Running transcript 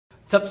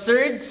What's up,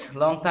 Surds?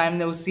 Long time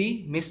no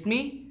see. Missed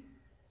me?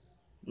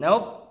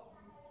 Nope.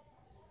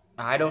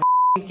 I don't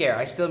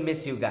care. I still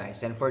miss you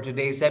guys. And for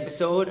today's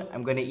episode,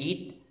 I'm gonna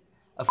eat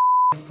a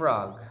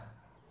frog.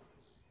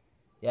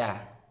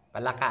 Yeah,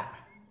 palaka.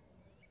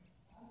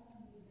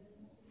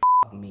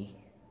 Me.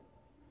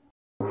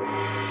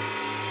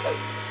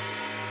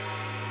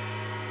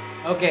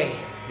 Okay,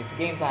 it's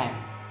game time.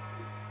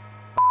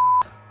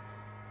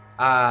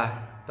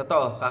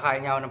 Totoo,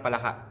 kakain niya ako ng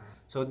palaka.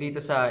 So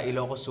dito sa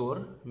Ilocos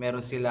Sur,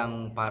 meron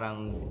silang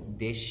parang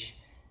dish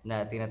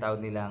na tinatawag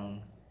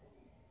nilang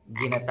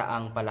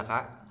Ginataang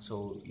Palaka.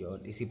 So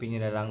yun, isipin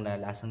nyo na lang na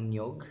lasang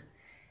niyog.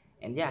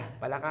 And yeah,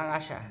 palaka nga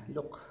siya.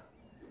 Look.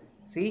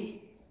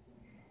 See?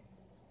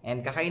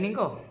 And kakainin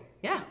ko.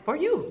 Yeah, for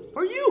you!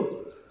 For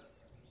you!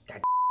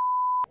 God.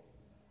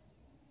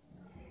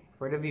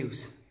 For the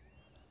views.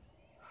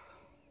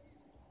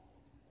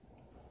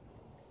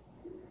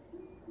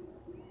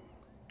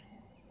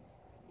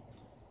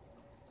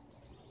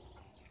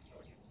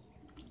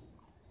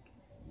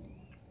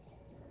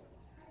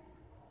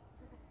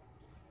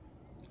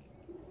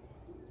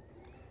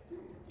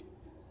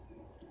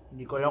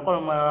 Hindi ko alam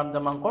kung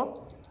mararamdaman ko.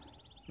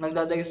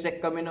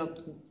 Nagdadissect kami ng...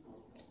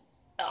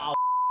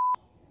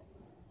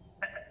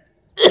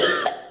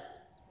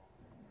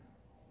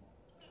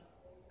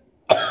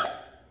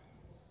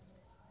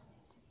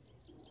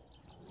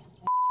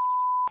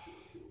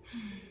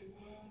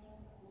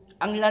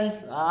 Ang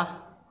lansa.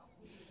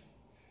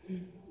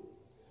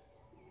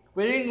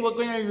 Pwede huwag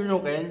ko na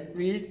lunukin,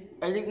 please.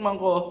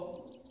 Alikman ko.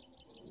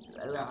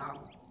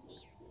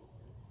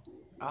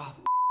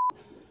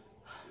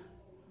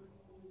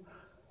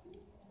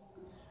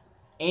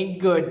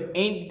 Ain't good,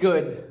 ain't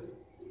good.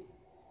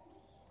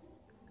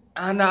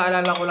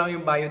 Naalala ko lang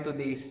yung bio 2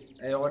 days.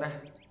 Ayoko na.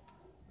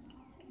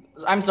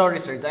 I'm sorry,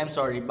 sirs. I'm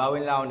sorry.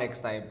 Bawin lang ako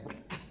next time.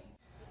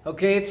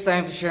 Okay, it's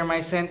time to share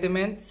my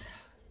sentiments.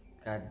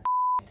 God.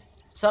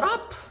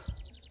 Sarap!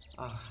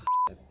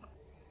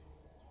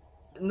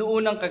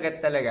 Noong kagat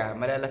talaga,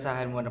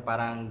 malalasahan mo na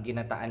parang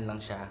ginataan lang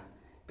siya.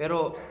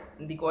 Pero,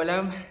 hindi ko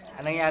alam.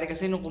 Anong nangyari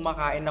kasi nung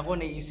kumakain ako,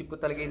 naiisip ko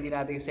talaga hindi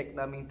natin yung sect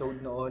naming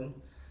toad noon.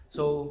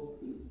 So,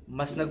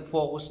 mas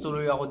nag-focus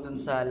tuloy ako dun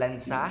sa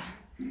lansa.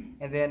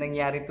 And then,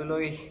 nangyari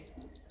tuloy,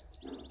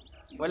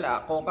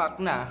 wala,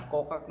 kokak na.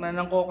 Kokak na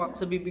ng kokak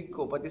sa bibig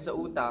ko, pati sa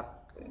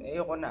utak.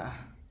 Ayoko na.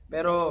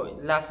 Pero,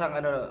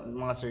 lasang,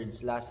 mga surds,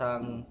 lasa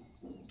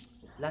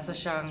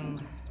siyang,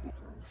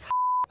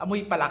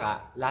 amoy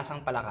palaka,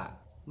 lasang palaka.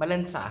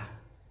 Malansa.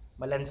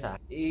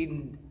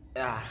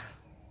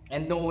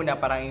 And nung una,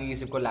 parang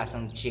iniisip ko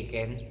lasang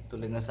chicken,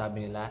 tulad na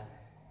sabi nila.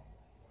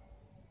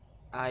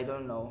 I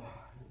don't know.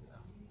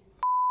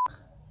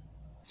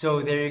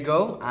 So there you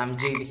go. I'm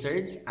JV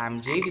Surds,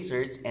 and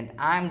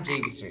I'm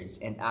JV Surds,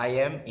 and I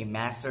am a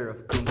master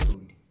of kung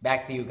food.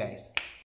 Back to you guys.